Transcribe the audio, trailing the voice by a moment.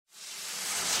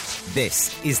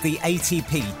This is the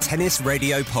ATP Tennis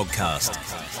Radio podcast.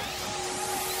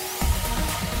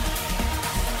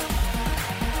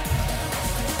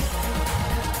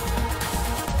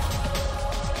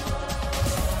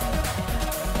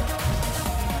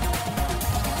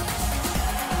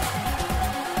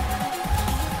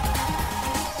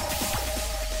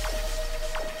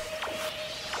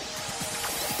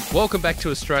 Welcome back to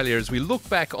Australia as we look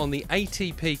back on the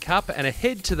ATP Cup and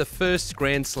ahead to the first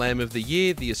Grand Slam of the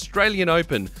year, the Australian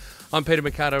Open. I'm Peter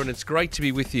Marcato and it's great to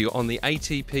be with you on the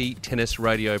ATP Tennis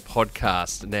Radio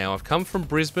podcast. Now, I've come from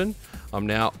Brisbane. I'm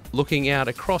now looking out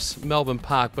across Melbourne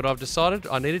Park, but I've decided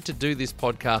I needed to do this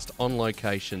podcast on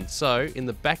location. So, in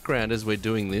the background as we're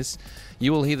doing this,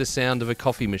 you will hear the sound of a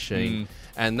coffee machine.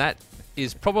 And that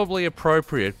is probably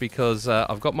appropriate because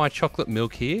I've got my chocolate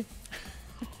milk here.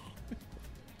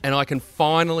 And I can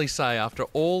finally say, after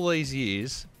all these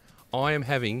years, I am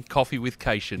having coffee with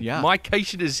Cation. Yeah. My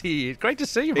Cation is here. Great to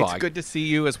see you, Mike. It's good to see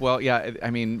you as well. Yeah,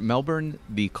 I mean, Melbourne,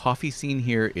 the coffee scene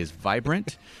here is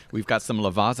vibrant. We've got some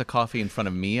Lavazza coffee in front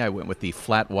of me. I went with the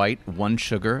flat white, 1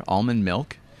 sugar, almond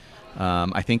milk.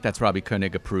 I think that's Robbie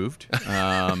Koenig approved.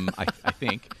 I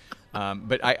think.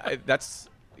 But that's...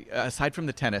 Aside from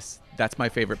the tennis, that's my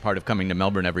favorite part of coming to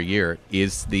Melbourne every year,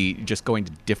 is the just going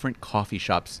to different coffee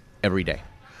shops every day.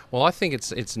 Well, I think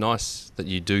it's nice that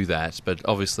you do that, but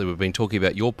obviously we've been talking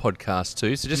about your podcast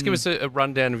too. So just give us a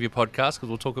rundown of your podcast, because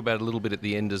we'll talk about it a little bit at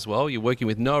the end as well. You're working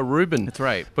with Noah Rubin. That's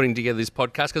right. Putting together this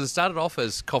podcast, because it started off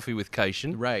as Coffee with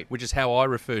Cation, right, which is how I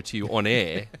refer to you on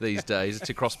air these days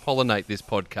to cross-pollinate this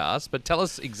podcast. But tell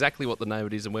us exactly what the name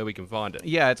of it is and where we can find it.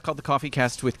 Yeah, it's called The Coffee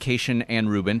Cast with Cation and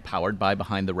Rubin, powered by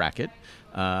Behind the Racket.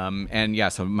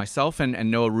 So myself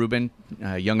and Noah Rubin,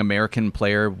 young American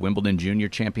player, Wimbledon junior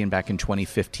champion back in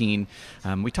 2015.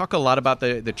 We talk a lot about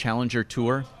the Challenger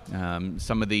Tour,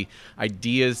 some of the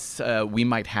ideas we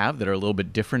might have that are a little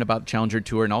bit different about the Challenger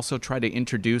Tour, and also try to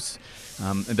introduce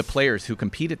the players who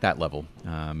compete at that level.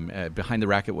 Behind the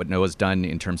Racket, what Noah's done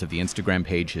in terms of the Instagram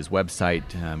page, his website,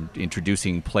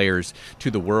 introducing players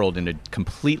to the world in a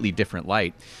completely different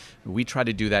light. We try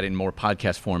to do that in more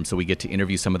podcast form, so we get to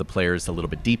interview some of the players a little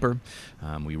bit deeper.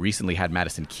 We recently had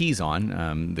Madison Keys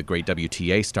on, the great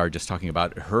WTA star, just talking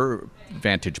about her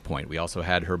vantage point. We also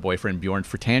had her boyfriend Bjorn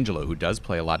Fratangelo, who does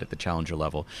play a lot at the challenger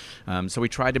level. So we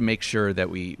try to make sure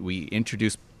that we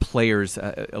introduce players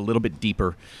a little bit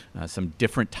deeper, some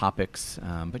different topics.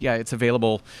 But yeah, it's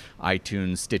available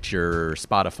iTunes, Stitcher,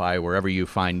 Spotify, wherever you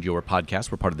find your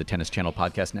podcast. We're part of the Tennis Channel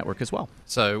Podcast Network as well.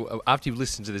 So after you've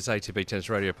listened to this ATP Tennis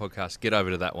Radio podcast, get over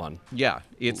to that one. Yeah,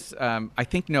 it's. I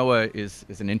think Noah is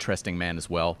an interesting man as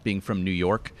well, being from New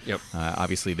York. Yep.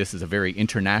 Obviously, this is a very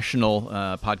international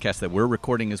podcast that we're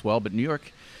recording as well, but New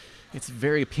York, it's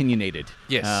very opinionated.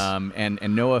 Yes. And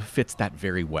Noah fits that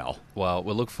very well. Well,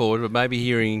 we'll look forward to maybe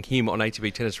hearing him on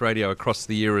ATP Tennis Radio across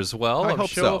the year as well. I'm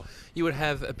sure you would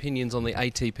have opinions on the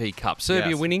ATP Cup.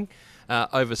 Serbia winning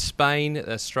over Spain,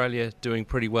 Australia doing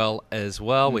pretty well as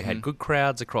well. Mm-hmm. We had good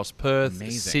crowds across Perth,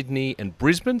 Sydney and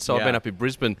Brisbane. So I've been up in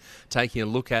Brisbane taking a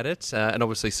look at it and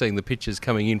obviously seeing the pictures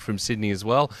coming in from Sydney as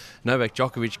well. Novak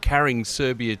Djokovic carrying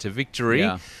Serbia to victory.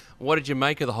 Yeah. What did you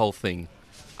make of the whole thing?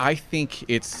 I think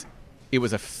it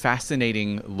was a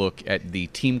fascinating look at the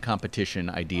team competition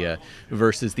idea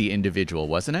versus the individual,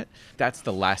 wasn't it? That's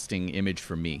the lasting image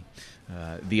for me.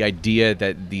 The idea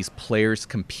that these players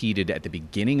competed at the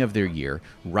beginning of their year,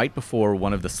 right before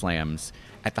one of the slams,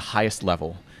 at the highest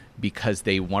level, because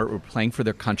they were playing for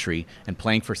their country and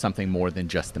playing for something more than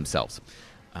just themselves.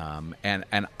 And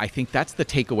I think that's the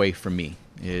takeaway for me,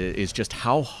 is just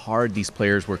how hard these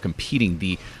players were competing,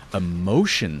 the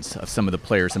emotions of some of the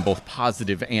players in both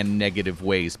positive and negative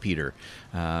ways, Peter.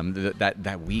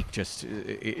 That week just,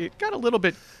 it got a little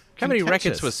bit How many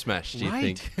rackets were smashed, do you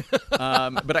think?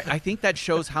 But I think that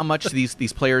shows how much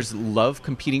these players love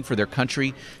competing for their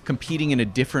country, competing in a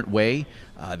different way.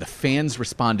 The fans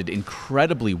responded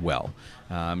incredibly well.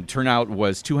 Turnout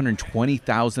was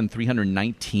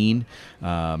 220,319.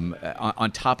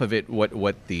 On top of it,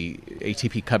 what the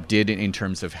ATP Cup did in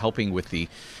terms of helping with the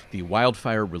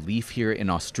wildfire relief here in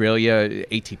Australia,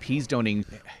 ATP's donating.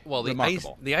 Well,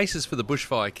 the aces for the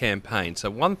bushfire campaign.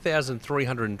 So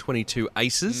 1,322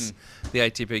 aces. The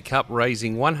ATP Cup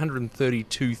raising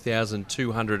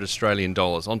 132,200 Australian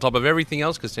dollars. On top of everything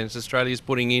else, because Tennis Australia is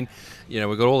putting in,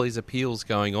 we've got all these appeals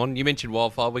going on. You mentioned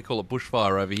wildfire, we call it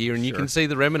bushfire over here, and you can see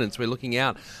the remnants. We're looking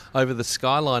out over the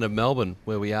skyline of Melbourne,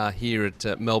 where we are here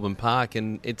at Melbourne Park,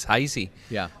 and it's hazy.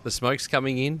 Yeah. The smoke's coming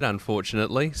coming in,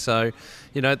 unfortunately. So,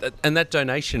 and that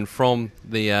donation from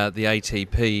the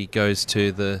ATP goes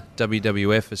to the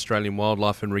WWF, Australian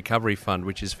Wildlife and Recovery Fund,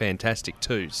 which is fantastic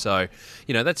too. So,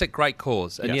 that's a great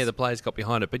cause. And Yes. the players got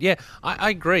behind it. But I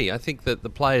agree. I think that the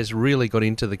players really got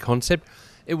into the concept.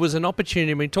 It was an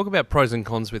opportunity. I mean, talk about pros and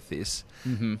cons with this.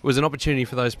 Mm-hmm. It was an opportunity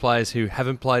for those players who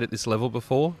haven't played at this level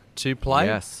before to play.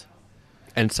 Yes.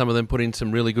 And some of them put in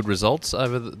some really good results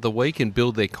over the week and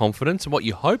build their confidence. And what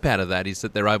you hope out of that is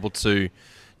that they're able to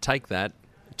take that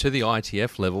to the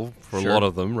ITF level for a lot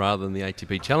of them rather than the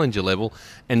ATP Challenger level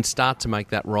and start to make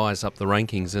that rise up the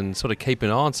rankings and sort of keep an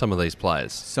eye on some of these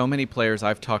players. So many players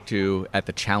I've talked to at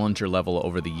the Challenger level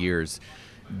over the years,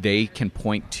 they can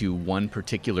point to one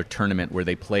particular tournament where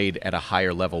they played at a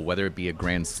higher level, whether it be a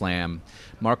Grand Slam.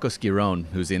 Marcos Giron,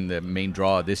 who's in the main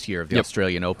draw this year of the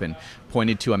Australian Open,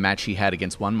 pointed to a match he had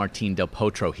against Juan Martín del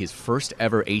Potro. His first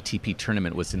ever ATP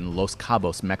tournament was in Los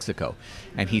Cabos, Mexico.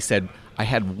 And he said, I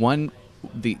had one,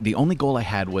 the only goal I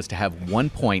had was to have 1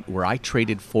 point where I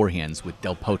traded forehands with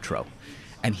del Potro.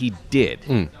 And he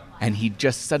did. And he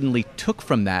just suddenly took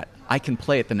from that, I can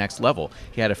play at the next level.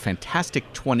 He had a fantastic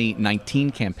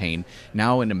 2019 campaign,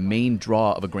 now in a main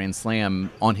draw of a Grand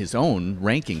Slam on his own,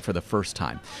 ranking for the first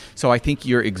time. So I think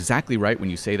you're exactly right when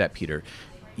you say that, Peter.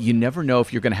 You never know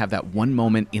if you're going to have that one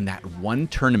moment in that one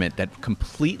tournament that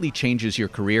completely changes your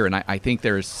career. And I think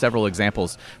there's several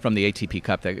examples from the ATP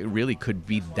Cup that really could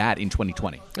be that in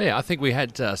 2020. Yeah, I think we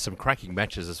had some cracking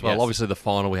matches as well. Yes. Obviously, the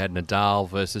final, we had Nadal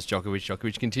versus Djokovic.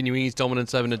 Djokovic continuing his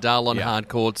dominance over Nadal on hard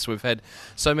courts. We've had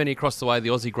so many across the way. The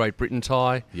Aussie-Great Britain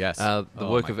tie. Yes. The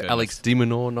work of Alex de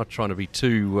Minaur, not trying to be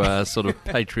too sort of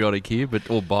patriotic here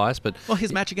or biased. But well,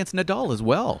 his match against Nadal as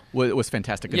well was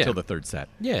fantastic until the third set.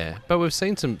 Yeah, but we've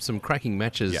seen some cracking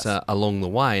matches along the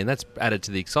way, and that's added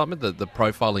to the excitement. The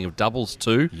profiling of doubles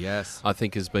too, I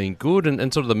think has been good,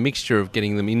 and sort of the mixture of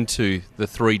getting them into the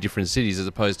three different cities as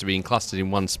opposed to being clustered in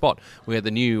one spot. We had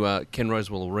the new Ken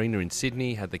Rosewell Arena in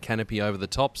Sydney, had the canopy over the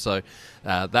top, so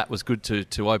that was good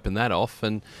to open that off.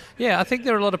 And I think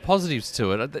there are a lot of positives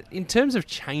to it. In terms of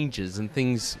changes and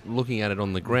things looking at it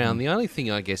on the ground, the only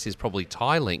thing I guess is probably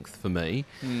tie length for me,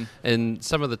 and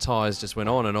some of the ties just went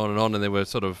on and on and on, and there were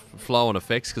sort of flow-on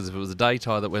effects because if it was a day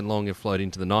tie that went long, it flowed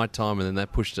into the night time, and then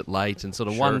that pushed it late, and sort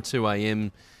of 1, 2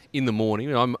 a.m. in the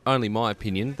morning. Only my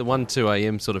opinion. The 1, 2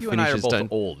 a.m. sort of you finishes. And I are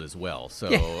both old as well, so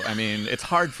I mean, it's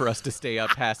hard for us to stay up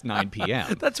past 9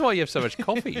 p.m. That's why you have so much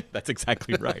coffee. That's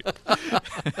exactly right.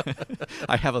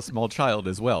 I have a small child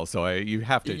as well, so you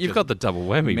have to. You've got the double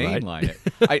whammy, mainline mate.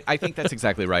 it. I think that's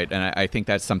exactly right, and I think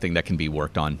that's something that can be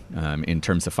worked on in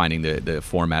terms of finding the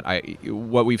format.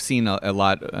 What we've seen a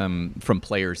lot from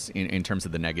players in terms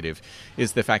of the negative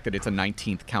is the fact that it's a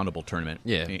 19th countable tournament.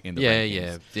 In the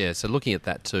rankings. So looking at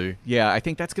that too. Yeah, I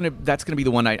think that's gonna be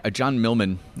the one. John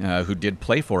Millman, who did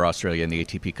play for Australia in the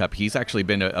ATP Cup, he's actually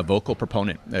been a vocal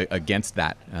proponent against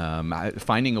that,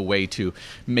 finding a way to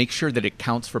make sure that it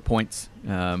counts for points,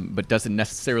 but doesn't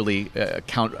necessarily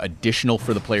count additional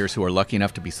for the players who are lucky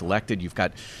enough to be selected. You've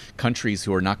got countries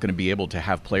who are not going to be able to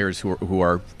have players who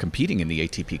are competing in the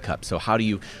ATP Cup. So how do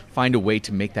you find a way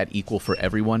to make that equal for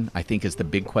everyone? I think is the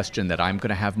big question that I'm going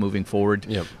to have moving forward.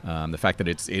 Yep. The fact that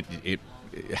it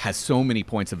has so many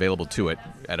points available to it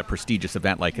at a prestigious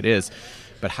event like it is,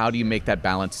 but how do you make that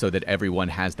balance so that everyone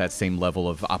has that same level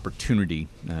of opportunity,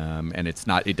 and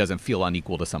it doesn't feel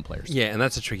unequal to some players? Yeah, and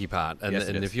that's a tricky part. And, yes,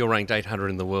 and if you're ranked 800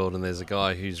 in the world and there's a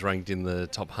guy who's ranked in the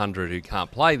top 100 who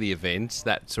can't play the event,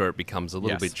 that's where it becomes a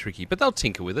little bit tricky. But they'll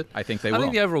tinker with it. I think they will. I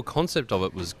think the overall concept of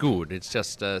it was good. It's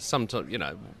just sometimes,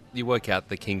 you work out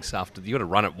the kinks after. You got to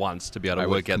run it once to be able to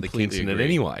work out the kinks in it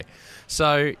anyway.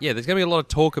 So, there's going to be a lot of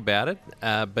talk about it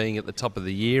being at the top of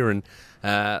the year, and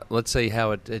let's see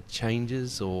how it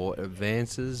changes or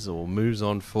advances or moves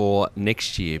on for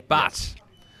next year. But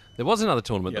there was another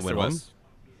tournament that went on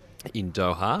in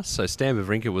Doha. So Stan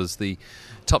Wawrinka was the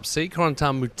top seed.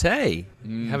 Corentin Moutet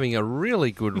having a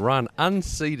really good run.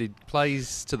 Unseeded,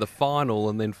 plays to the final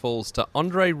and then falls to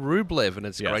Andrei Rublev, and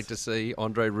it's great to see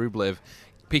Andrei Rublev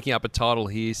picking up a title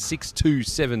here, 6-2,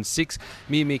 7-6.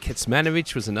 Miomir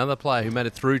Kecmanovic was another player who made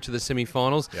it through to the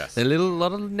semi-finals. Yes. A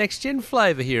lot of next-gen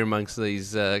flavour here amongst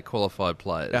these qualified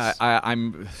players.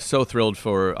 I'm so thrilled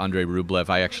for Andrei Rublev.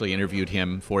 I actually interviewed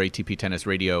him for ATP Tennis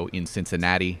Radio in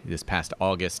Cincinnati this past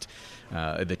August.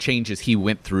 The changes he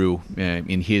went through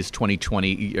in his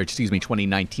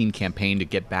 2019 campaign to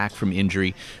get back from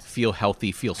injury, feel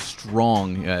healthy, feel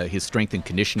strong. His strength and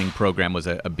conditioning program was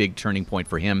a big turning point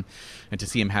for him, and to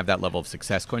see him have that level of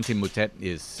success. Corentin Moutet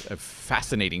is a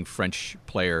fascinating French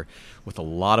player with a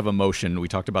lot of emotion. We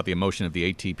talked about the emotion of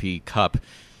the ATP Cup.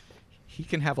 he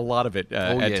can have a lot of it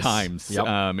at yes. times.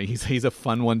 Yep. He's a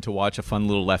fun one to watch, a fun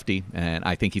little lefty, and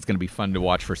I think he's going to be fun to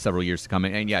watch for several years to come.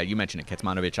 And yeah, you mentioned it,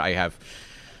 Kecmanovic. I have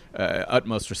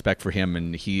utmost respect for him,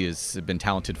 and he has been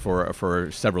talented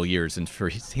for several years, and for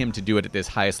him to do it at this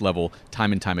highest level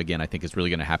time and time again, I think is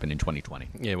really going to happen in 2020.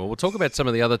 Yeah, well, we'll talk about some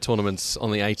of the other tournaments on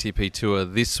the ATP Tour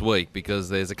this week, because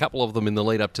there's a couple of them in the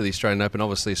lead up to the Australian Open,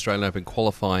 obviously Australian Open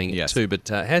qualifying too, but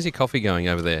how's your coffee going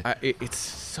over there? It's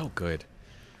so good.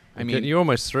 I mean, you're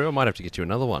almost through. I might have to get you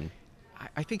another one.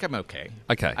 I think I'm okay.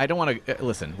 Okay. I don't want to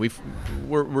listen.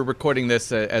 We're recording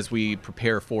this as we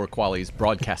prepare for qualies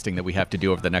broadcasting that we have to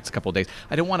do over the next couple of days.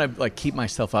 I don't want to keep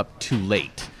myself up too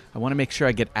late. I want to make sure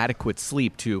I get adequate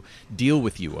sleep to deal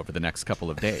with you over the next couple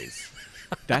of days.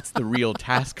 That's the real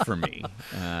task for me.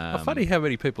 Funny how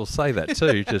many people say that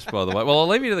too, just by the way. Well, I'll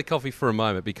leave you to the coffee for a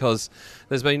moment, because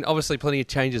there's been obviously plenty of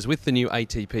changes with the new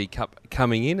ATP Cup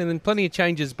coming in, and then plenty of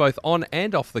changes both on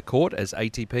and off the court, as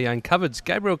ATP Uncovered's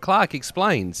Gabriel Clark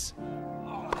explains.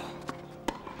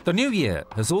 The new year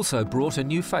has also brought a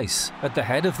new face at the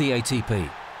head of the ATP,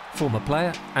 former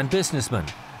player and businessman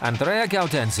Andrea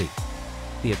Gaudenzi.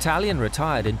 The Italian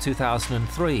retired in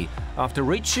 2003 after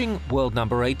reaching world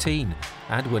number 18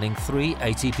 and winning 3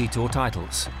 ATP Tour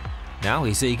titles. Now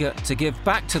he's eager to give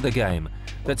back to the game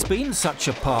that's been such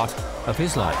a part of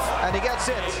his life. And he gets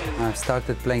it. I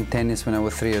started playing tennis when I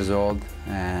was 3 years old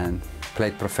and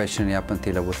played professionally up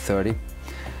until I was 30.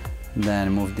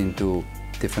 Then moved into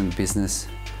different business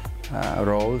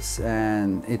roles,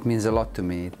 and it means a lot to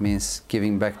me. It means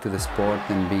giving back to the sport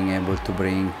and being able to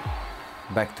bring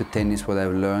back to tennis what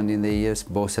I've learned in the years,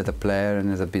 both as a player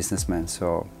and as a businessman.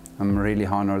 So I'm really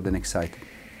honored and excited.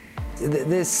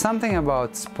 There's something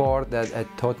about sport that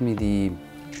taught me the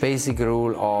basic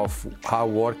rule of how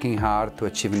working hard to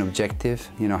achieve an objective,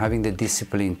 having the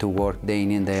discipline to work day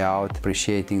in and day out,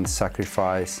 appreciating the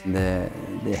sacrifice, the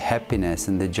happiness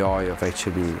and the joy of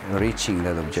actually reaching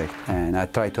that objective. And I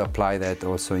try to apply that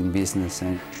also in business,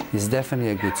 and it's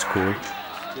definitely a good school.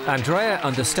 Andrea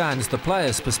understands the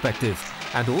player's perspective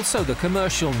and also the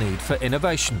commercial need for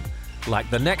innovation, like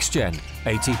the next-gen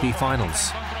ATP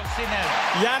Finals.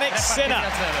 Yannick Sinner,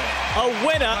 a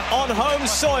winner on home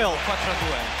soil.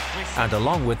 And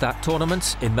along with that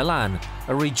tournament in Milan,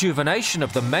 a rejuvenation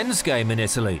of the men's game in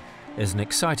Italy is an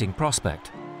exciting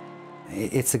prospect.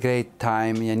 It's a great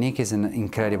time. Yannick is an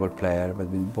incredible player, but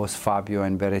with both Fabio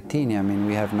and Berrettini,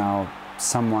 we have now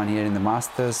someone here in the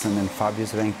Masters, and then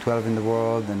Fabio's ranked 12 in the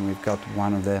world, and we've got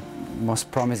one of the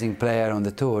most promising players on the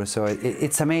tour. So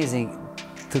it's amazing.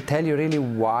 To tell you really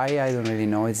why, I don't really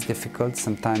know. It's difficult.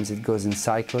 Sometimes it goes in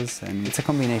cycles, and it's a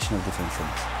combination of different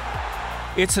things.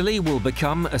 Italy will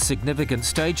become a significant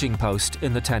staging post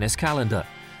in the tennis calendar.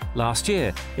 Last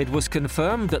year, it was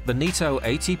confirmed that the Nitto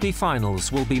ATP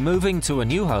Finals will be moving to a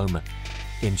new home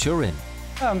in Turin.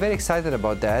 I'm very excited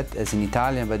about that as an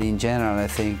Italian, but in general I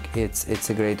think it's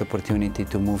a great opportunity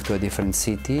to move to a different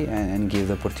city and give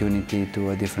the opportunity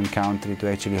to a different country to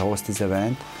actually host this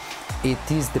event. It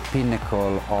is the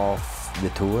pinnacle of the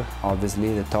tour,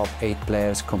 obviously, the top 8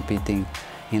 players competing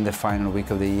in the final week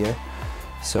of the year.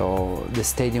 So the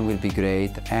stadium will be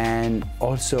great, and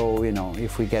also,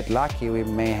 if we get lucky, we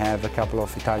may have a couple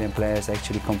of Italian players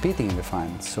actually competing in the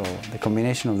finals. So the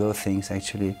combination of those things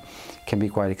actually can be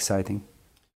quite exciting.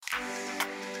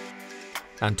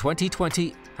 And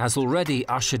 2020 has already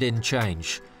ushered in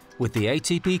change with the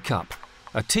ATP Cup,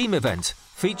 a team event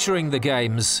featuring the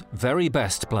game's very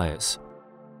best players.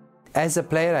 As a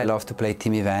player, I love to play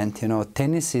team event.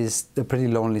 Tennis is a pretty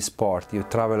lonely sport. You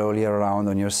travel all year round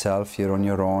on yourself. You're on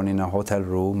your own in a hotel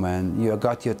room, and you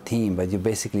got your team, but you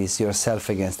basically it's yourself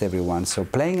against everyone. So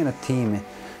playing in a team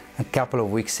a couple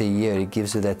of weeks a year, it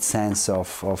gives you that sense of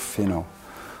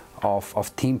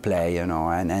team play,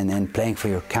 and playing for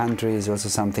your country is also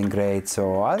something great.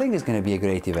 So I think it's going to be a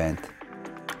great event.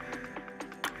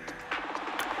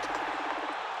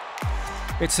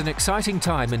 It's an exciting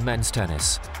time in men's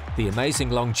tennis. The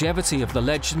amazing longevity of the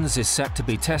legends is set to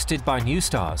be tested by new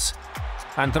stars.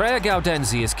 Andrea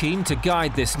Gaudenzi is keen to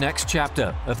guide this next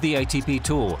chapter of the ATP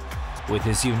Tour with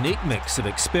his unique mix of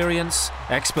experience,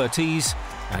 expertise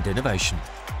and innovation.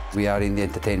 We are in the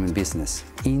entertainment business.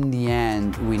 In the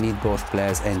end, we need both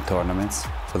players and tournaments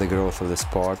for the growth of the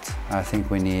sport. I think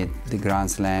we need the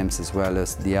Grand Slams as well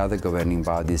as the other governing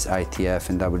bodies, ITF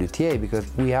and WTA, because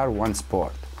we are one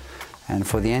sport. And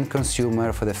for the end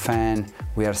consumer, for the fan,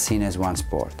 we are seen as one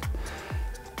sport.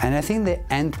 And I think the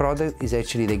end product is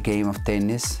actually the game of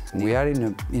tennis. We are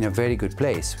in a very good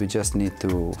place. We just need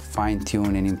to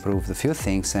fine-tune and improve a few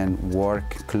things and work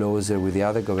closer with the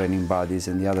other governing bodies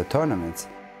and the other tournaments.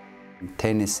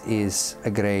 Tennis is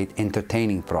a great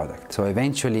entertaining product. So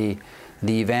eventually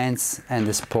the events and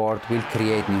the sport will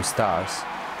create new stars.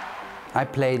 I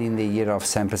played in the year of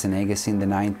Sampras and Agassi in the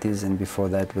 90s, and before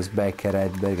that was Becker,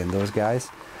 Edberg and those guys.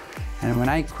 And when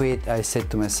I quit, I said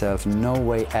to myself, no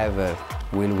way ever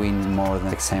will win more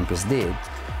than Sampras did.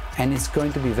 And it's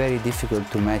going to be very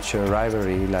difficult to match a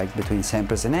rivalry like between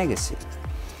Sampras and Agassi.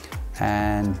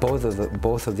 And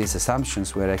both of these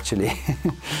assumptions were actually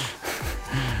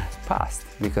passed,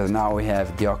 because now we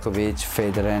have Djokovic,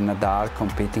 Federer and Nadal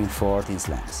competing for 10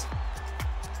 slams.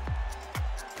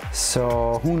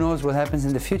 So who knows what happens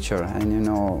in the future,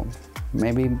 and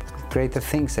maybe greater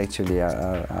things actually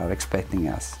are expecting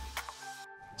us.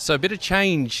 So a bit of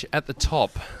change at the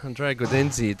top. Andrea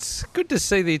Gaudenzi, it's good to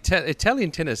see the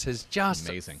Italian tennis is just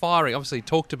amazing. Firing. Obviously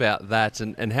talked about that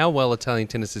and how well Italian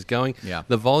tennis is going. Yeah.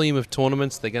 The volume of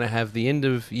tournaments. They're going to have the end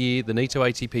of year, the Nito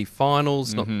ATP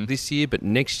finals, not this year, but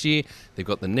next year. They've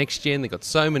got the next gen. They've got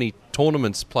so many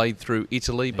tournaments played through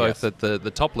Italy, both at the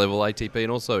top level, ATP,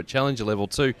 and also at Challenger level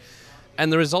too.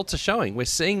 And the results are showing. We're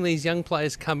seeing these young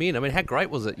players come in. I mean, how great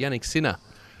was it, Yannick Sinner?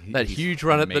 That huge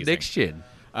run amazing. At the next gen.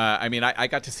 I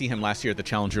got to see him last year at the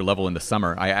Challenger level in the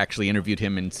summer. I actually interviewed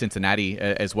him in Cincinnati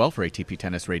as well for ATP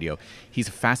Tennis Radio. He's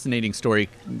a fascinating story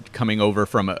coming over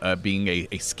from being a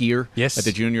skier at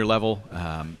the junior level.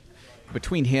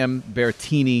 Between him,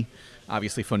 Berrettini,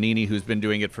 obviously Fonini, who's been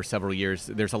doing it for several years,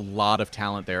 there's a lot of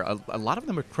talent there. A lot of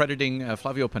them are crediting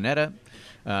Flavio Panetta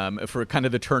for kind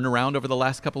of the turnaround over the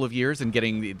last couple of years and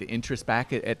getting the interest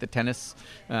back at the tennis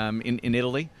in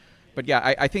Italy. But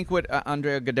yeah, I think what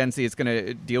Andrea Gaudenzi is going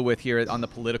to deal with here on the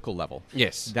political level,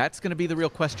 that's going to be the real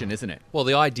question, isn't it? Well,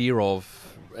 the idea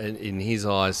of, in his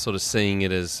eyes, sort of seeing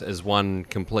it as one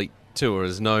complete tour,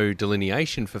 as no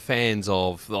delineation for fans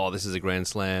of, this is a Grand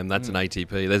Slam, that's an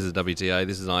ATP, this is a WTA,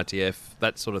 this is an ITF,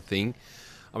 that sort of thing.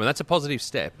 I mean, that's a positive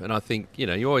step, and I think,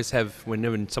 you always have,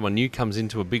 when someone new comes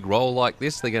into a big role like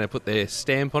this, they're going to put their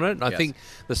stamp on it, and I think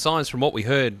the signs from what we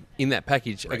heard in that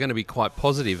package are going to be quite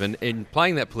positive, and in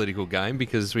playing that political game,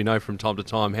 because we know from time to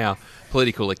time how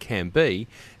political it can be,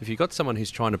 if you've got someone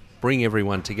who's trying to bring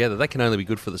everyone together, that can only be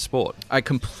good for the sport. I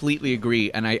completely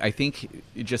agree, and I think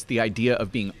just the idea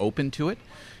of being open to it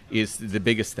is the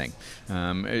biggest thing.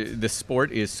 The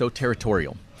sport is so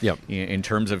territorial. In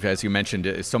terms of, as you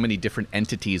mentioned, so many different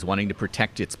entities wanting to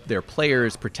protect their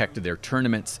players, protect their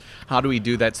tournaments. How do we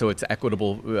do that so it's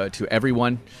equitable to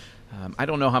everyone? I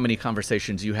don't know how many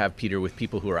conversations you have, Peter, with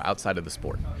people who are outside of the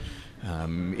sport.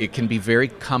 It can be very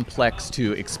complex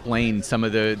to explain some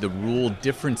of the rule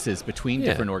differences between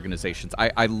different organizations.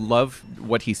 I love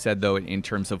what he said, though, in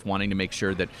terms of wanting to make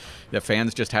sure that the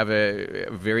fans just have a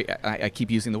very, I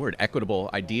keep using the word, equitable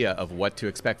idea of what to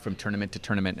expect from tournament to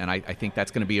tournament, and I think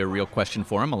that's going to be a real question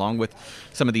for him, along with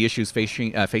some of the issues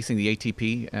facing the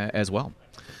ATP as well.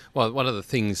 Well, one of the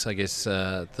things, I guess,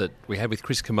 that we had with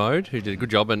Chris Commode, who did a good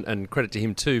job, and credit to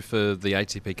him too for the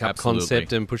ATP Cup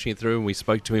concept and pushing it through, and we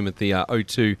spoke to him at the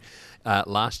O2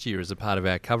 last year as a part of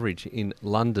our coverage in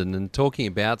London, and talking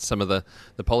about some of the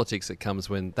politics that comes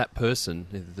when that person,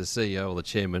 either the CEO or the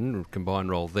chairman, combined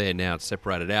role there, now it's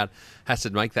separated out, has to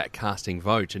make that casting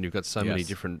vote, and you've got so many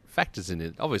different factors in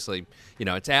it. Obviously,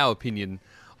 it's our opinion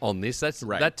on this.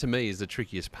 That to me is the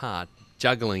trickiest part,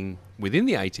 juggling within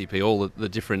the ATP all the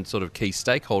different sort of key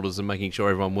stakeholders and making sure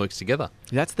everyone works together.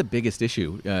 That's the biggest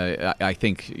issue. I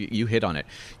think you hit on it.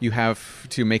 You have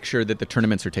to make sure that the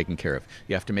tournaments are taken care of.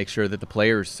 You have to make sure that the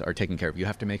players are taken care of. You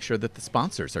have to make sure that the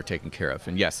sponsors are taken care of.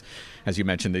 And yes, as you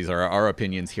mentioned, these are our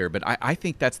opinions here, but I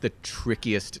think that's the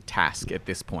trickiest task at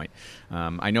this point.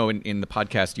 I know in the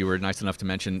podcast you were nice enough to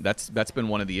mention that's been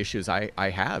one of the issues I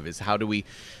have, is how do we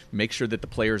make sure that the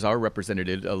players are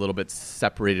represented a little bit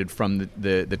separated from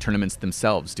the tournaments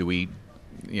themselves? Do we,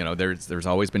 there's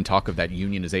always been talk of that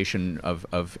unionization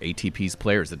of ATP's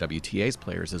players, the WTA's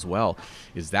players as well.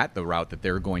 Is that the route that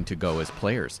they're going to go as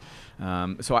players?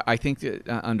 So I think that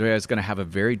Andrea is going to have a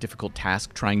very difficult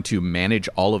task trying to manage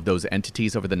all of those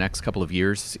entities over the next couple of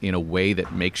years in a way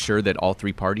that makes sure that all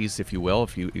three parties, if you will,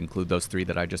 if you include those three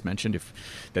that I just mentioned,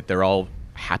 that they're all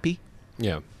happy.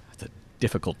 Yeah. That's a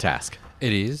difficult task.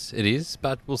 It is,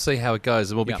 but we'll see how it goes.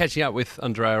 And we'll be catching up with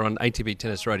Andrea on ATP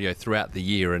Tennis Radio throughout the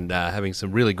year and having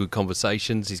some really good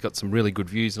conversations. He's got some really good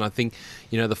views, and I think,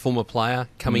 the former player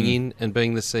coming in and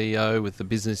being the CEO with the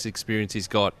business experience he's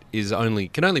got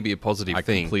can only be a positive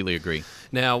thing. I completely agree.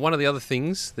 Now, one of the other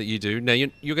things that you do, now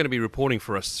you're going to be reporting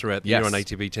for us throughout the year on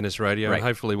ATP Tennis Radio, and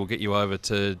hopefully we'll get you over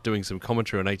to doing some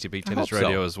commentary on ATP Tennis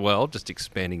Radio as well, just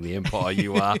expanding the empire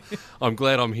you are. I'm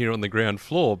glad I'm here on the ground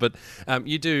floor, but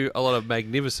you do a lot of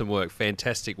magnificent work,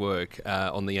 fantastic work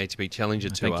on the ATP Challenger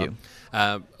Tour. Thank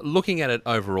you. Looking at it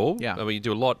overall, Yeah. I mean, you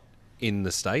do a lot in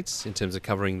the States in terms of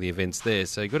covering the events there,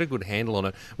 so you've got a good handle on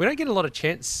it. We don't get a lot of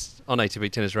chance on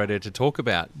ATP Tennis Radio to talk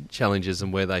about challenges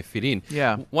and where they fit in.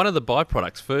 Yeah. One of the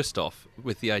byproducts, first off,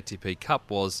 with the ATP Cup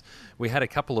was we had a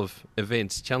couple of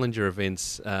events, challenger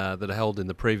events, that are held in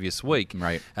the previous week.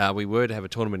 Right. We were to have a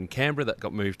tournament in Canberra that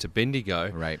got moved to Bendigo.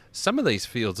 Right. Some of these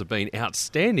fields have been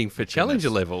outstanding for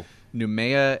challenger level.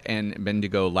 Noumea and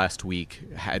Bendigo last week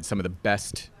had some of the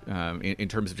best, in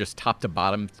terms of just top to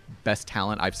bottom, best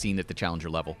talent I've seen at the challenger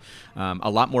level. A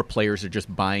lot more players are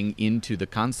just buying into the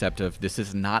concept of this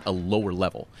is not a lower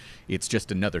level. It's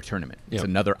just another tournament. It's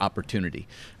another opportunity.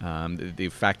 The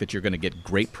fact that you're going to get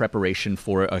great preparation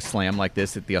for a slam like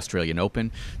this at the Australian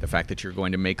Open, the fact that you're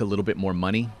going to make a little bit more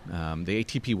money. The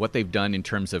ATP, what they've done in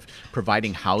terms of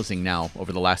providing housing now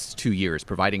over the last 2 years,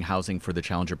 providing housing for the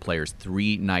challenger players,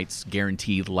 3 nights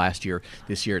guaranteed last year.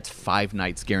 This year it's 5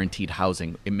 nights guaranteed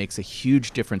housing. It makes a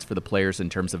huge difference for the players in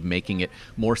terms of making it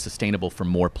more sustainable for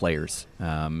more players.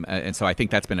 And so I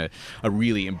think that's been a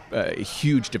really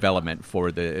huge development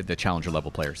for the challenger level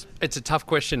players. It's a tough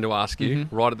question to ask you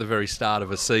right at the very start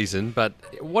of a season, but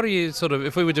what are you sort of,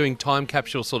 if we were doing time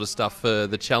capsule sort of stuff for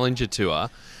the Challenger Tour,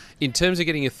 in terms of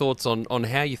getting your thoughts on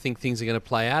how you think things are going to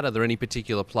play out, are there any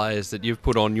particular players that you've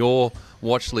put on your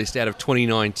watch list out of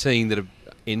 2019 that have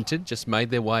entered, just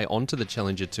made their way onto the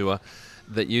Challenger Tour,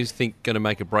 that you think going to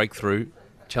make a breakthrough?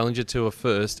 Challenger Tour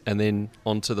first and then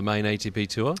onto the main ATP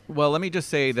Tour? Well, let me just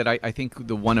say that I think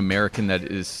the one American that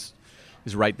is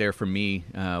right there for me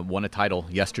won a title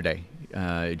yesterday,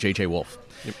 J.J. Wolf.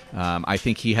 Yep. I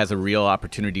think he has a real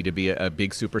opportunity to be a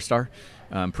big superstar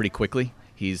pretty quickly.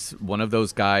 He's one of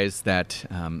those guys that,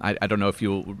 I don't know if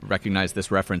you'll recognize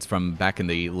this reference from back in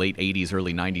the late 80s,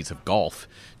 early 90s of golf,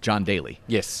 John Daly.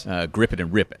 Yes. Grip it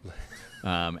and rip it.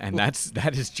 And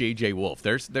that is J.J. Wolf.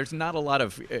 There's not a lot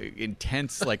of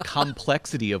intense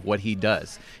complexity of what he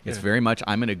does. It's very much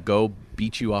I'm going to go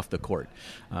beat you off the court.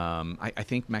 I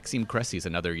think Maxime Cressy is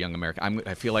another young American.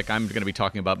 I feel like I'm going to be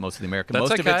talking about most of the American. That's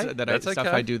most okay. of it's stuff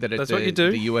I do that at That's what you do.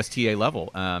 The USTA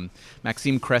level.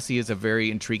 Maxime Cressy is a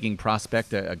very intriguing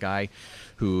prospect, a guy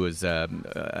who is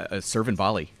a serve and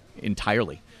volley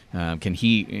entirely. Can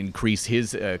he increase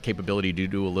his capability to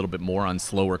do a little bit more on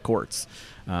slower courts?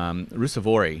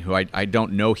 Rusevori, who I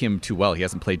don't know him too well. He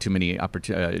hasn't played too many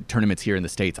tournaments here in the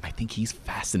States. I think he's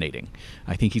fascinating.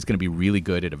 I think he's going to be really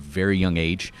good at a very young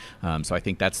age. So I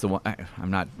think that's the one.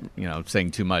 I'm not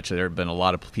saying too much. There have been a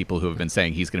lot of people who have been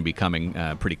saying he's going to be coming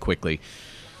pretty quickly.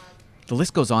 The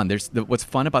list goes on. What's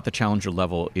fun about the challenger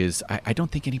level is I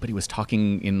don't think anybody was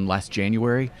talking in last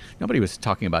January. Nobody was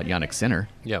talking about Jannik Sinner.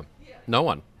 Yeah, no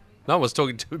one. No one was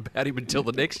talking about him until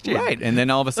the next year. Right, and then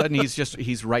all of a sudden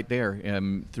he's right there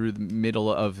through the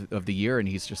middle of the year, and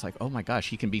he's just like, oh my gosh,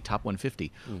 he can be top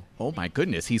 150. Oh my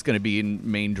goodness, he's going to be in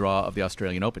main draw of the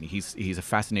Australian Open. He's a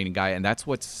fascinating guy, and that's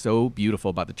what's so beautiful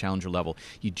about the challenger level.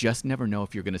 You just never know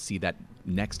if you're going to see that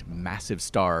next massive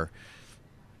star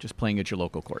just playing at your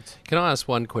local courts. Can I ask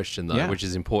one question, though, Yeah. which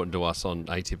is important to us on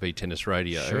ATP Tennis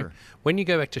Radio? Sure. When you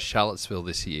go back to Charlottesville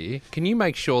this year, can you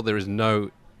make sure there is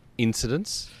no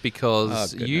incidents?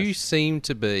 Because you seem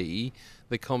to be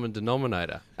the common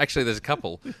denominator. Actually, there's a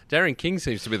couple. Darren King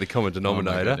seems to be the common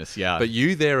denominator. Oh my goodness, yeah. But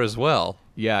you there as well.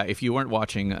 Yeah, if you weren't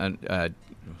watching,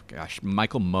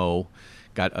 Michael Moe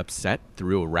got upset,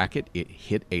 threw a racket. It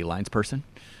hit a linesperson.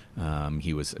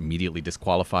 He was immediately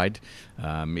disqualified.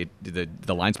 The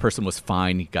linesperson was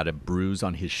fine. He got a bruise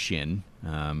on his shin,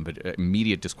 but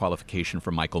immediate disqualification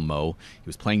for Michael Moe. He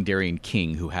was playing Darren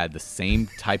King, who had the same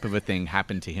type of a thing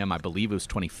happen to him. I believe it was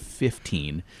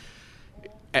 2015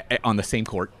 on the same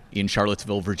court in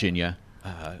Charlottesville, Virginia.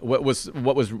 What was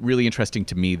really interesting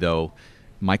to me, though,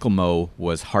 Michael Moe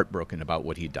was heartbroken about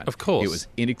what he'd done. Of course. It was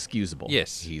inexcusable.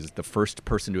 Yes. He's the first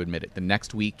person to admit it. The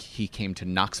next week, he came to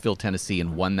Knoxville, Tennessee,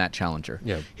 and won that challenger.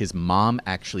 Yeah. His mom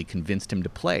actually convinced him to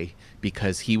play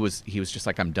because he was just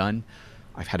like, I'm done.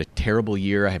 I've had a terrible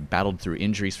year. I have battled through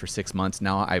injuries for 6 months.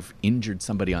 Now I've injured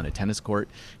somebody on a tennis court.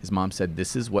 His mom said,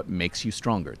 this is what makes you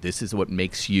stronger. This is what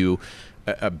makes you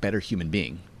a better human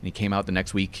being. And he came out the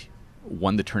next week,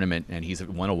 won the tournament, and he's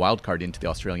won a wild card into the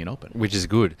Australian Open. Which is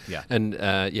good. Yeah. And,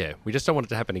 we just don't want it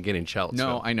to happen again in Charlottesville.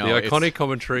 No, I know. The iconic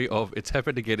commentary of it's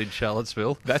happened again in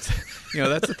Charlottesville. That's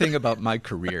the thing about my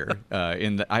career.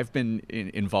 In that I've been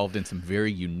involved in some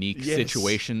very unique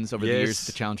situations over the years at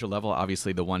the challenger level.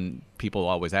 Obviously, the one people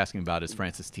always asking about is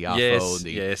Francis Tiafoe.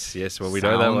 Yes. Well, we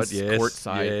know that one. Yes.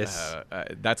 Courtside. Yes.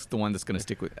 That's the one that's going to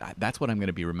stick with. That's what I'm going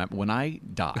to be remembered when I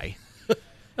die,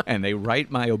 and they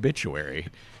write my obituary.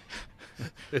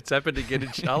 It's happened again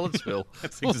in Charlottesville.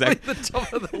 That's exactly the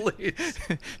top of the list.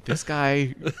 This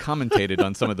guy commentated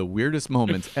on some of the weirdest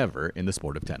moments ever in the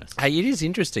sport of tennis. Hey, it is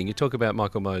interesting. You talk about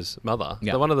Michael Moe's mother.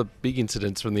 Yeah. One of the big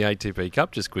incidents from the ATP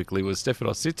Cup, just quickly, was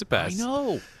Stefanos Tsitsipas. I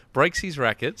know. Breaks his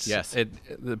rackets. Yes.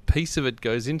 The piece of it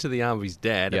goes into the arm of his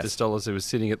dad, Yes. Apostolos, who was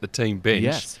sitting at the team bench.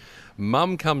 Yes.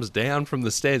 Mum comes down from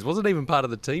the stands. Wasn't even part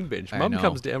of the team bench. I Mum know.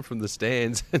 comes down from the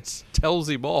stands and tells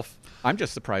him off. I'm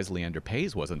just surprised Leander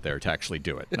Paes wasn't there to actually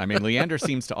do it. I mean, Leander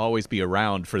seems to always be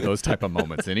around for those type of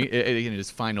moments, and in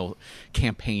his final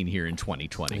campaign here in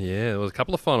 2020. Yeah, there was a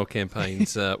couple of final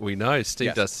campaigns we know. Steve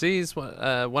Yes. Darcy is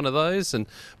one of those, and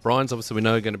Brian's obviously we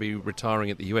know going to be retiring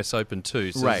at the US Open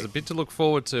too. So Right. there's a bit to look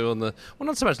forward to on the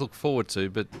not so much look forward to,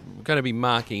 but we're going to be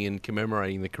marking and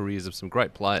commemorating the careers of some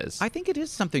great players. I think it is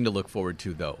something to look forward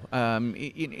to, though.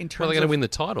 In terms Well, they're going of to win the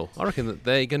title. I reckon that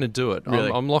they're going to do it.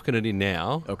 Really? I'm locking it in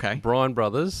now. Okay. Bryan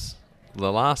Brothers, the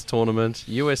last tournament,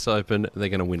 US Open, they're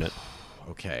going to win it.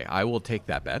 Okay, I will take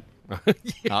that bet.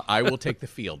 I will take the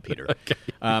field, Peter. Okay.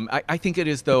 I think it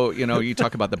is, though, you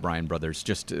talk about the Bryan brothers,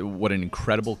 just what an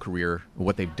incredible career,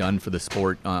 what they've done for the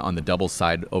sport on the doubles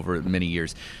side over many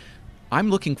years. I'm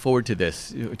looking forward to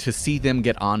this, to see them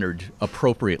get honored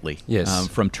appropriately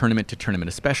from tournament to tournament,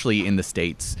 especially in the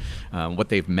States, what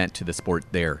they've meant to the sport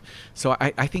there. So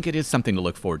I think it is something to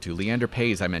look forward to. Leander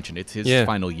Paes, I mentioned, it's his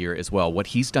final year as well. What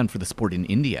he's done for the sport in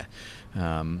India.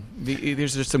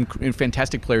 There's just some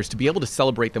fantastic players to be able to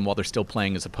celebrate them while they're still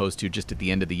playing, as opposed to just at the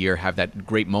end of the year have that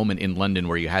great moment in London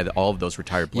where you had all of those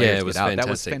retired players it was get out. fantastic. That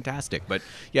was fantastic. But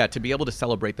yeah, to be able to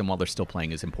celebrate them while they're still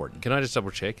playing is important. Can I just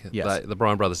double check? Yes. The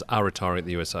Bryan brothers are retiring at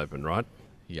the US Open, right?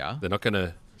 Yeah. They're not going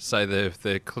to say they're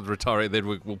retiring, then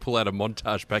we'll pull out a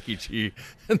montage package here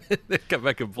and then they'll come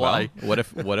back and play. Well,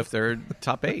 what if they're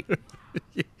top 8?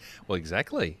 Well,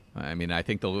 exactly. I mean, I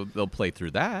think they'll play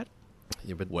through that.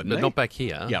 Yeah, but Wouldn't they? not back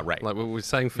here. Yeah, right. Like we're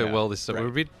saying farewell this right. we're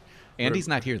a bit. Andy's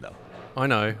not here, though. I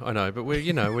know, but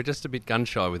we're just a bit gun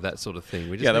shy with that sort of thing.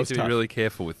 We just Yeah, that need was to tough. be really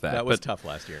careful with that. That was But tough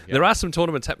last year. Yeah. There are some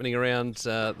tournaments happening around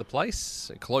the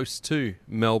place, close to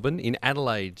Melbourne, in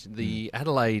Adelaide. The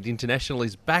Adelaide International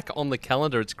is back on the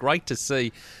calendar. It's great to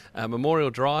see. Memorial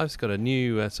Drive's got a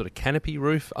new sort of canopy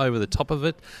roof over the top of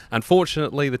it.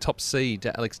 Unfortunately, the top seed,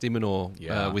 Alex de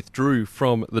Minaur, withdrew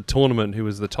from the tournament, who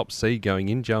was the top seed going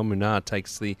in. Joel Munar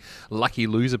takes the lucky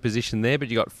loser position there, but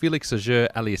you've got Felix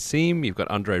Auger-Aliassime, you've got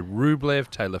Andrei Rublev,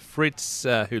 Taylor Fritz,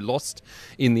 who lost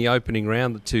in the opening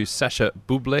round to Sasha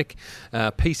Bublik.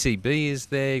 PCB is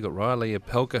there. You've got Riley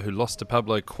Opelka, who lost to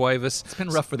Pablo Cuevas. It's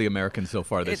been rough for the Americans so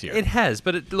far this year. It has,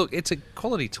 but look, it's a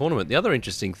quality tournament. The other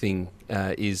interesting thing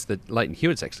is that Leighton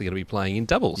Hewitt's actually going to be playing in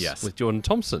doubles with Jordan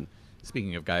Thompson.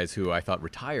 Speaking of guys who I thought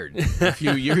retired a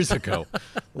few years ago,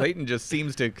 Leighton just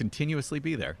seems to continuously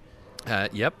be there.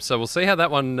 Yep, so we'll see how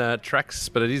that one tracks,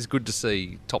 but it is good to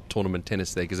see top tournament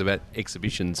tennis there because they've had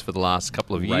exhibitions for the last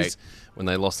couple of years when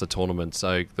they lost the tournament,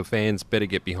 so the fans better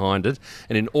get behind it.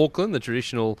 And in Auckland, the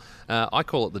traditional, I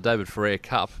call it the David Ferrer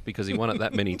Cup because he won it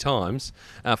that many times.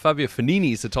 Fabio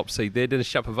Fognini is the top seed there. Denis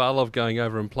Shapovalov going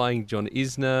over and playing John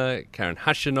Isner, Karen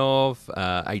Khachanov,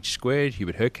 H2,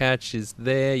 Hubert Hurkacz is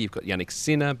there. You've got Yannick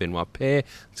Sinner, Benoit Paire.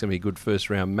 It's going to be a good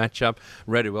first-round matchup.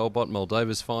 Radu Elbot,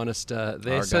 Moldova's finest there. Our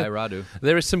guy Radu.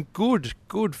 There are some good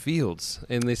fields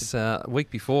in this week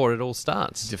before it all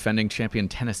starts. Defending champion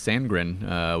Tennis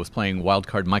Sandgren was playing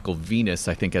wildcard Michael Venus,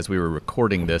 I think, as we were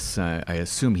recording this. I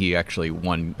assume he actually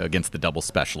won against the double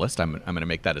specialist. I'm going to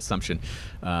make that assumption.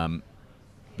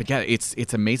 But yeah,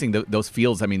 it's amazing, those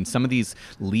fields. I mean, some of these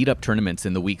lead-up tournaments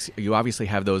in the weeks, you obviously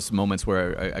have those moments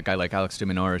where a guy like Alex de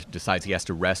Minaur decides he has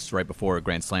to rest right before a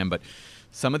Grand Slam, but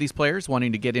some of these players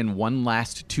wanting to get in one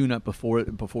last tune-up before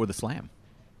the Slam.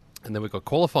 And then we've got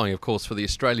qualifying, of course, for the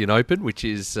Australian Open, which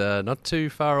is not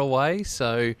too far away.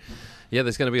 So, yeah,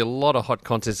 there's going to be a lot of hot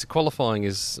contests. Qualifying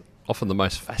is often the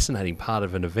most fascinating part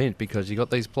of an event because you've got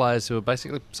these players who are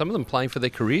basically, some of them playing for their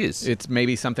careers. It's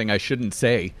maybe something I shouldn't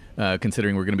say,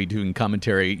 considering we're going to be doing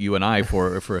commentary, you and I,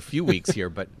 for a few weeks here,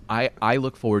 but I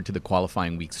look forward to the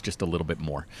qualifying weeks just a little bit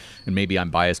more. And maybe I'm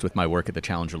biased with my work at the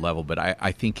challenger level, but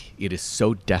I think it is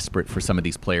so desperate for some of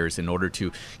these players in order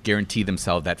to guarantee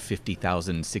themselves that $50,000,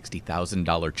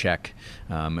 $60,000 check,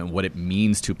 and what it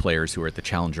means to players who are at the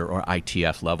challenger or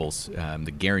ITF levels,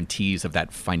 the guarantees of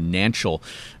that financial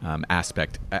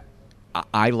aspect.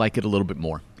 I like it a little bit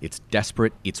more. It's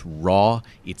desperate, it's raw,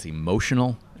 it's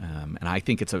emotional, and I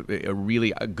think it's a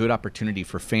really good opportunity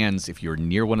for fans if you're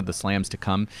near one of the slams to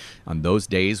come on those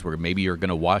days where maybe you're going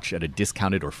to watch at a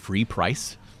discounted or free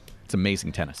price. it's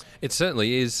amazing tennis. It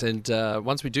certainly is, and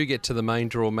once we do get to the main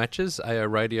draw matches, AO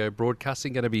Radio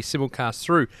broadcasting going to be simulcast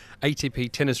through ATP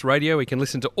Tennis Radio. We can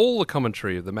listen to all the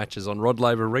commentary of the matches on Rod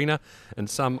Laver Arena and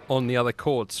some on the other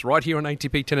courts right here on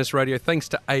ATP Tennis Radio, thanks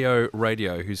to AO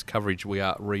Radio, whose coverage we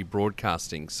are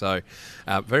rebroadcasting. So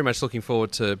very much looking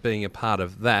forward to being a part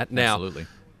of that. Now, Absolutely.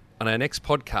 On our next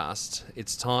podcast,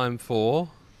 it's time for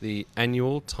the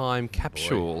annual time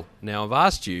capsule. Now, I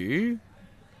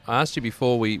asked you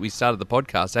before we started the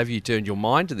podcast, have you turned your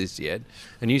mind to this yet?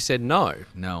 And you said no.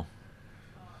 No.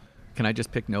 Can I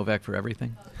just pick Novak for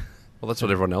everything? Well, that's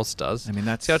what everyone else does. I mean,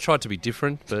 that's... See, I tried to be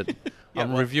different, but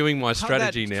I'm reviewing my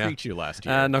strategy now. How did that treat you last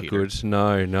year, Not Peter? good.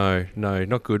 No,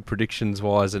 not good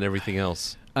predictions-wise and everything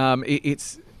else. I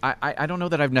don't know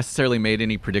that I've necessarily made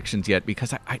any predictions yet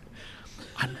because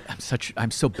I'm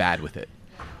so bad with it.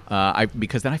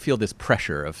 Because then I feel this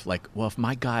pressure of like, well, if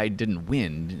my guy didn't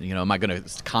win, am I going to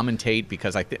commentate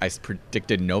because I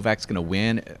predicted Novak's going to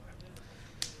win?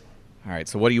 All right,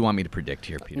 so what do you want me to predict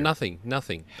here, Peter? Nothing.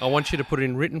 I want you to put it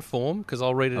in written form because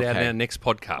I'll read it out in our next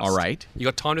podcast. All right. You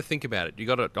got time to think about it. You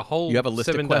got a whole. You have a list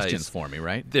 7 of questions days. for me,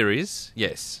 right? There is,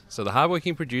 yes. So the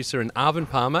hardworking producer and Arvin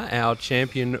Palmer, our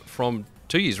champion from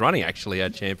 2 years running, actually, our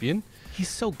champion. He's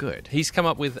so good. He's come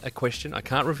up with a question. I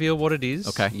can't reveal what it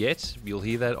is yet. You'll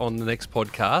hear that on the next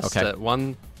podcast. Okay.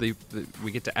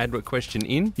 We get to add a question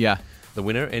in. Yeah. The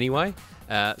winner, anyway.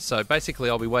 So basically,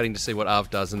 I'll be waiting to see what Arv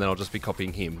does, and then I'll just be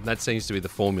copying him. That seems to be the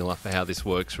formula for how this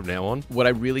works from now on. What I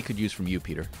really could use from you,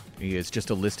 Peter, is just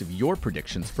a list of your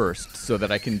predictions first so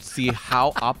that I can see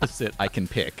how opposite I can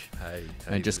pick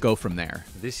and just go from there.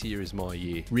 This year is my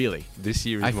year. Really? This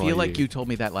year is my year. I feel like you told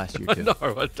me that last year, too. No,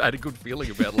 I had a good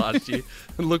feeling about last year,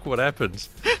 and look what happened.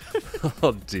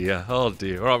 Oh, dear. All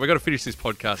right, we've got to finish this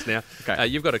podcast now. Okay.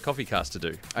 You've got a coffee cast to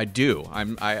do. I do.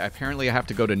 I apparently have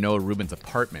to go to Noah Rubin's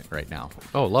apartment right now.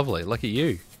 Oh, lovely. Lucky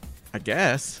you. I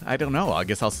guess. I don't know. I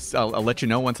guess I'll let you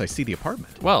know once I see the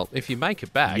apartment. Well, if you make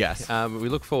it back, yes. We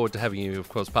look forward to having you, of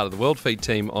course, part of the World Feed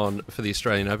team on for the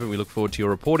Australian Open. We look forward to your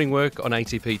reporting work on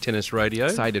ATP Tennis Radio.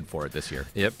 Excited for it this year.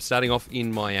 Yep, starting off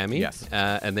in Miami. Yes.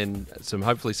 And then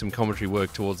hopefully some commentary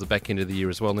work towards the back end of the year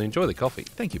as well. And enjoy the coffee.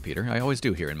 Thank you, Peter. I always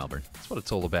do here in Melbourne. That's what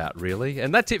it's all about, really.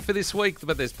 And that's it for this week,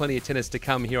 but there's plenty of tennis to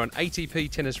come here on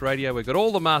ATP Tennis Radio. We've got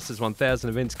all the Masters 1000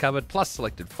 events covered, plus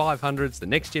selected 500s, the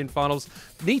Next Gen Finals,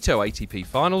 Nito ATP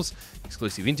Finals,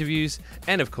 exclusive interviews,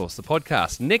 and of course the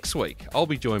podcast. Next week, I'll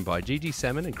be joined by Gigi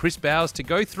Salmon and Chris Bowers to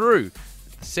go through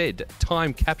said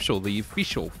time capsule, the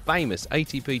official famous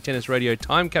ATP Tennis Radio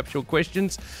time capsule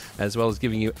questions, as well as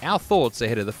giving you our thoughts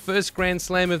ahead of the first Grand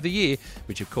Slam of the year,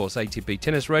 which of course ATP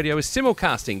Tennis Radio is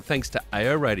simulcasting thanks to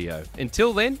AO Radio.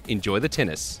 Until then, enjoy the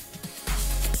tennis.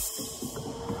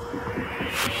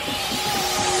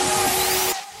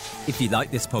 If you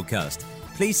like this podcast,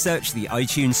 please search the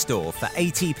iTunes store for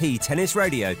ATP Tennis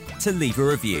Radio to leave a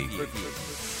review.